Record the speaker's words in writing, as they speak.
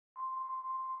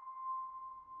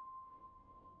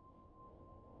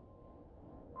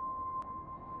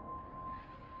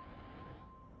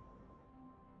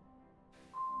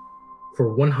For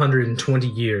 120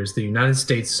 years, the United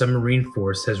States Submarine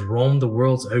Force has roamed the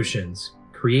world's oceans,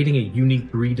 creating a unique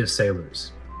breed of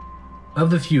sailors. Of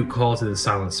the few called to the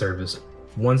silent service,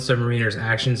 one submariner's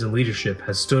actions and leadership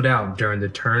has stood out during the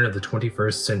turn of the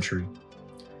 21st century.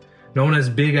 Known as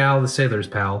Big Al the Sailor's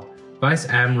Pal, Vice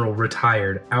Admiral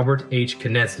retired Albert H.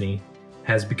 Konetzni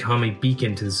has become a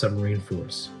beacon to the submarine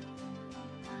force.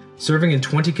 Serving in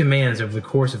 20 commands over the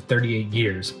course of 38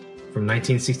 years, from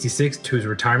 1966 to his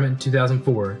retirement in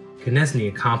 2004, Konetzni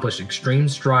accomplished extreme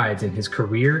strides in his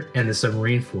career and the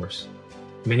submarine force.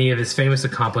 Many of his famous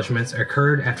accomplishments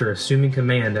occurred after assuming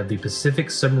command of the Pacific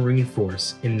Submarine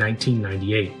Force in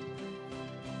 1998.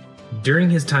 During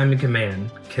his time in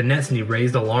command, Konetzni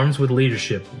raised alarms with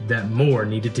leadership that more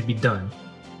needed to be done.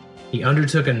 He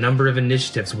undertook a number of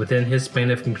initiatives within his span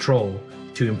of control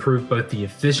to improve both the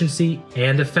efficiency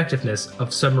and effectiveness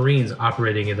of submarines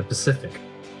operating in the Pacific.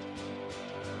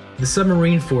 The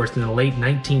submarine force in the late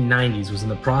 1990s was in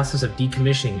the process of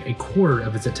decommissioning a quarter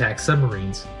of its attack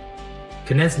submarines.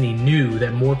 Konetzni knew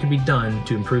that more could be done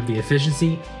to improve the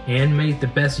efficiency and make the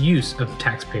best use of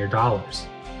taxpayer dollars.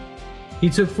 He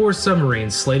took 4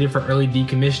 submarines slated for early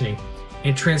decommissioning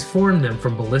and transformed them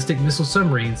from ballistic missile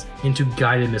submarines into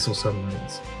guided missile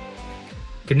submarines.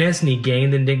 Konetzni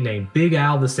gained the nickname Big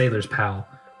Al the Sailor's Pal,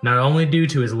 not only due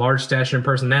to his large stature and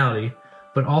personality,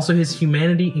 but also his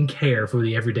humanity and care for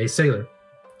the everyday sailor.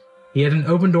 He had an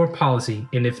open-door policy,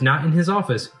 and if not in his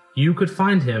office, you could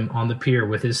find him on the pier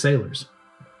with his sailors.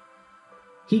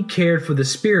 He cared for the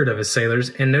spirit of his sailors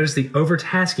and noticed the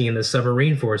overtasking in the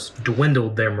submarine force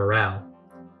dwindled their morale.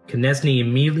 Konetzni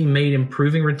immediately made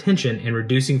improving retention and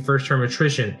reducing first-term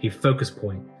attrition a focus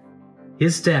point.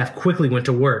 His staff quickly went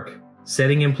to work,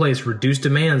 setting in place reduced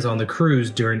demands on the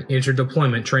crews during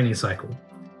inter-deployment training cycle.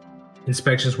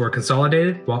 Inspections were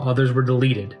consolidated while others were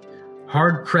deleted.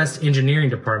 Hard-pressed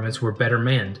engineering departments were better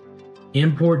manned.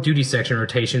 Import duty section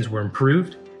rotations were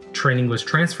improved, training was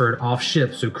transferred off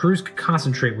ship so crews could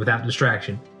concentrate without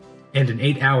distraction, and an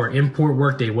 8-hour import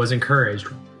workday was encouraged,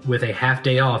 with a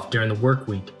half-day off during the work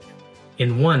week.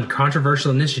 In one controversial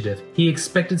initiative, he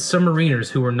expected submariners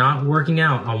who were not working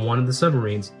out on one of the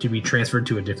submarines to be transferred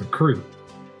to a different crew.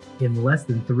 In less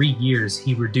than 3 years,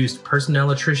 he reduced personnel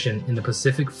attrition in the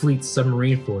Pacific Fleet's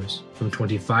submarine force from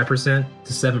 25%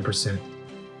 to 7%,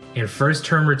 and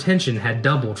first-term retention had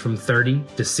doubled from 30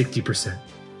 to 60%.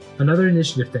 Another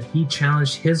initiative that he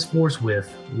challenged his force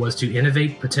with was to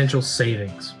innovate potential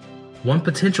savings. One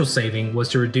potential saving was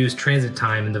to reduce transit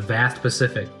time in the vast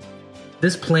Pacific.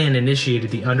 This plan initiated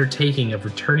the undertaking of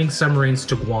returning submarines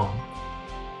to Guam.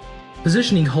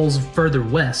 Positioning hulls further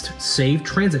west saved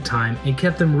transit time and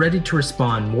kept them ready to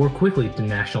respond more quickly to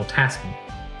national tasking.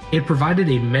 It provided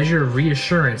a measure of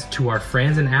reassurance to our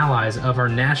friends and allies of our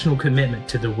national commitment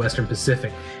to the Western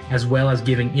Pacific, as well as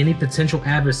giving any potential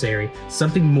adversary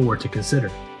something more to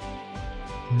consider.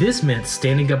 This meant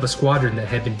standing up a squadron that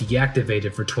had been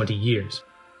deactivated for 20 years.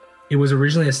 It was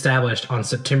originally established on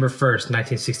September 1,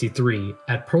 1963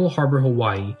 at Pearl Harbor,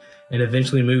 Hawaii, and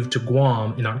eventually moved to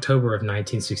Guam in October of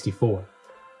 1964.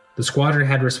 The squadron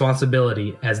had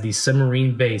responsibility as the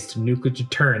submarine-based nuclear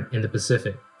deterrent in the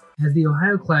Pacific. As the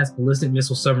Ohio-class ballistic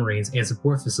missile submarines and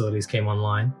support facilities came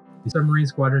online, the Submarine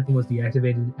Squadron was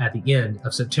deactivated at the end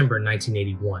of September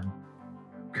 1981.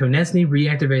 Konetzni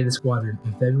reactivated the squadron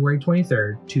on February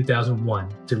 23, 2001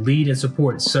 to lead and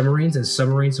support submarines and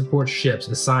submarine support ships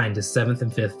assigned to 7th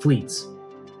and 5th Fleets.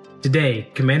 Today,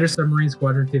 Commander Submarine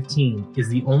Squadron 15 is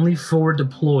the only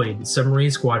forward-deployed submarine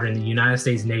squadron in the United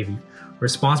States Navy,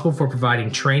 responsible for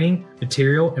providing training,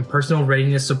 material, and personal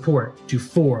readiness support to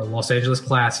 4 Los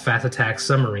Angeles-class fast attack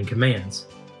submarine commands: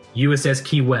 USS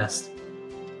Key West,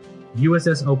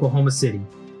 USS Oklahoma City,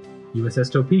 USS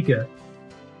Topeka,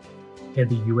 and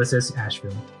the USS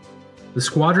Asheville. The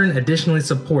squadron additionally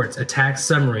supports attack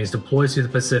submarines deployed to the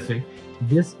Pacific.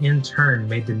 This in turn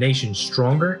made the nation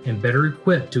stronger and better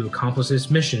equipped to accomplish its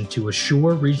mission to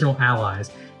assure regional allies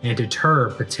and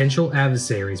deter potential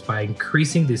adversaries by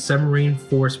increasing the submarine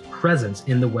force presence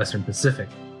in the Western Pacific.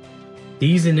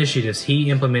 These initiatives he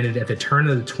implemented at the turn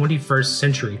of the 21st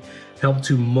century helped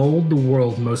to mold the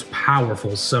world's most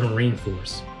powerful submarine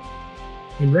force.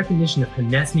 In recognition of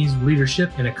Konetznyi's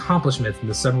leadership and accomplishments in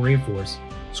the submarine force,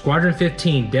 Squadron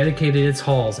 15 dedicated its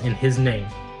halls in his name.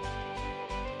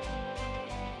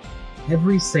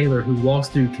 Every sailor who walks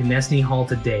through Konetzni Hall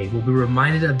today will be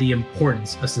reminded of the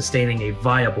importance of sustaining a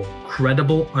viable,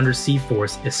 credible undersea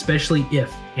force, especially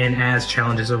if and as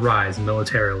challenges arise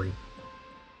militarily.